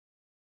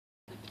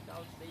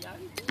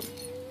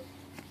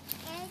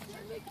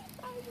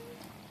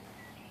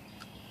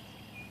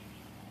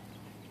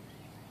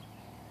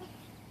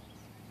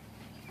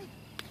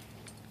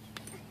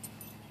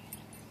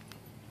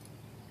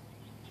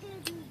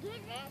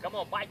Come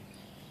on, bite.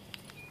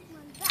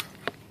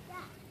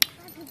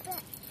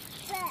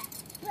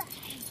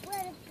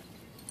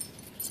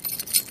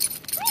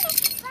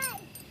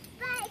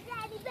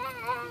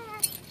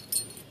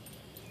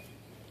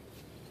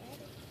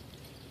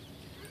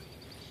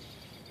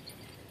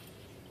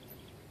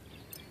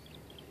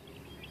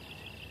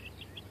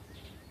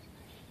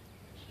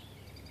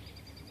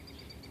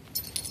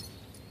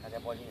 Cadê a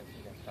bolinha,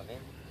 filha? Tá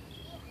vendo?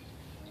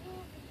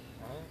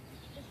 Hã?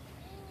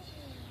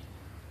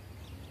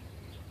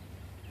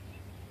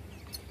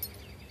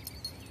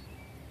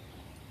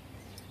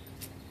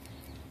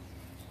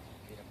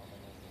 Vira pra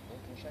mamãe.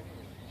 Vamos puxar ali,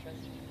 puxa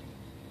ali.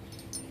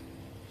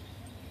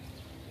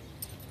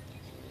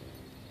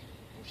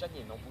 Puxa a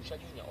linha, não puxa a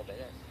linha,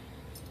 obedece.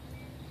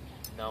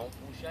 Não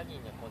puxa a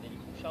linha. Quando ele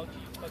puxar o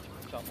tio, pode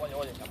puxar. Olha,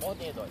 olha, tá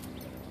mordendo, olha.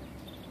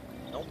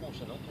 Não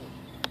puxa, não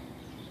puxa.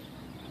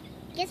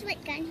 Guess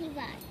what gun he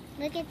bought?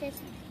 Look at this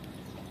one.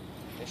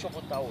 Deixa eu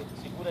botar outro.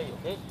 Segura aí,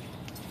 ok?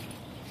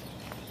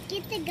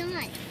 Get the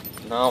gun.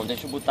 Não,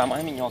 deixa eu botar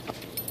mais minhoca.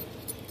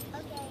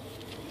 Okay.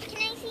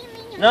 Can I see a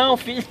minhoca? Não,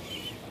 filho.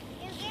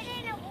 You get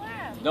in a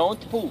worm.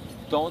 Don't pull.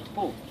 Don't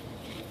pull.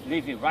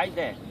 Leave it right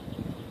there.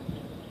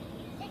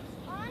 It's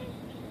on.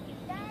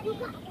 Daddy. You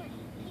got one.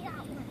 You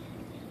got one.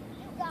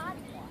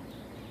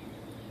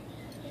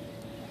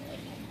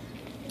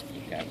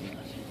 You got one.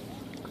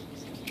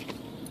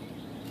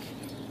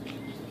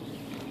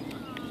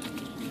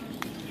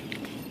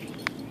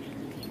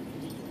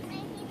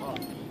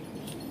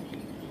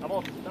 Tá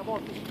bom, tá bom.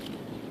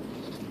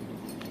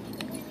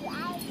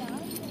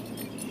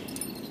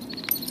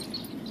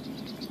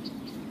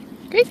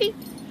 Gracie,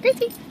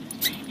 Gracie.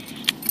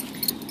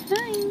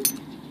 Hi.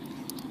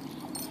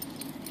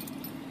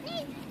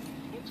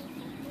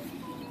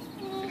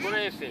 Segura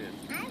aí, filha.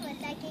 I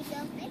wish I could go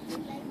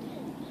fishing like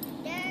you.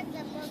 There's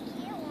a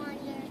mosquito on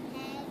your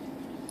head.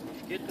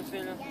 Mosquito,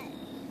 filha. Yes.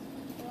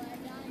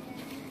 Was on your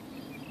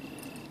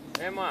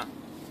head. Emma.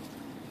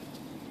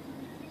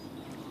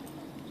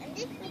 And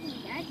this pretty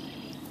dirty.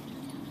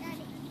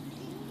 Daddy,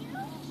 can you?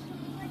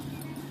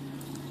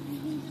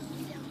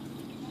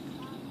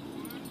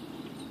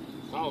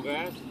 Oh,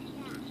 guys.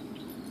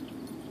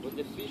 But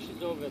the fish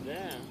is over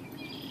there.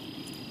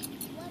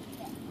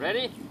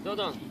 Ready? Hold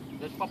on.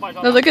 Let's Papa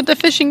Now look at the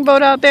fishing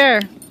boat out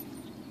there.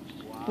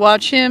 Wow.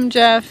 Watch him,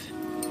 Jeff.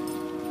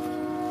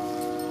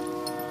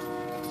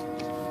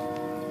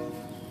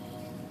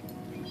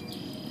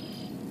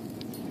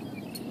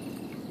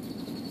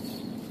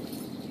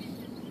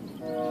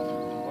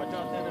 Watch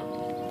out, Samuel.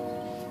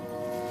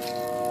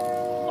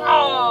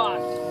 Oh!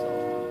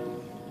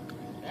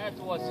 That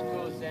was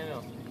cool,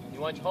 Samuel. You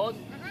want to hold?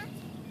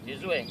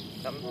 This way.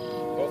 Come.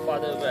 Go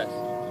farther west.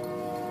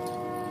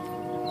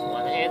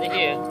 One hand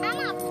here. I'm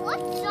gonna put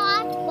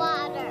salt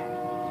water.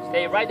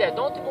 Stay right there.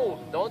 Don't move.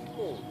 Don't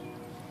move.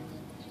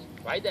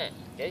 Right there.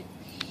 Okay?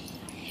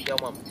 Tell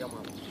mama. Tell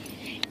mama.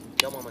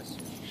 Tell mama assim.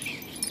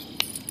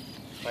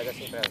 Faz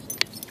assim pra ela. Assim.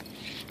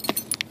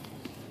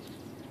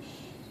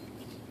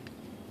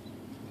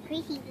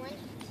 Gracie, want to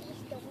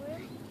taste the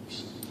worm?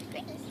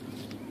 Gracie.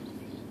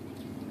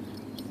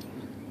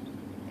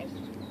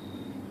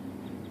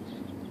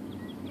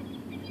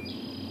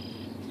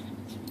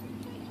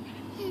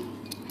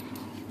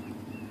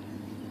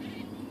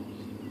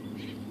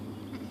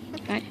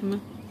 Hi, Emma.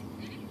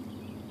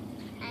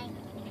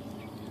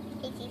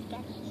 Gracie's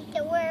gonna eat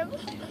the worm.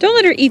 Don't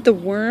let her eat the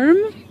worm.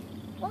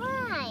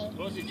 Why?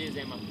 Close it is,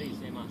 Emma. Please,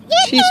 Emma.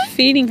 She's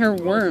feeding her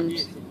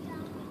worms.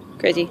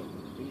 Gracie.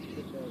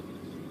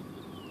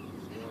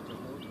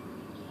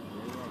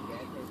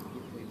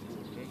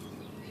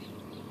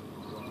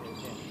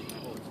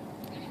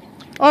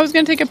 Oh, I was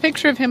going to take a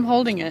picture of him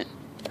holding it.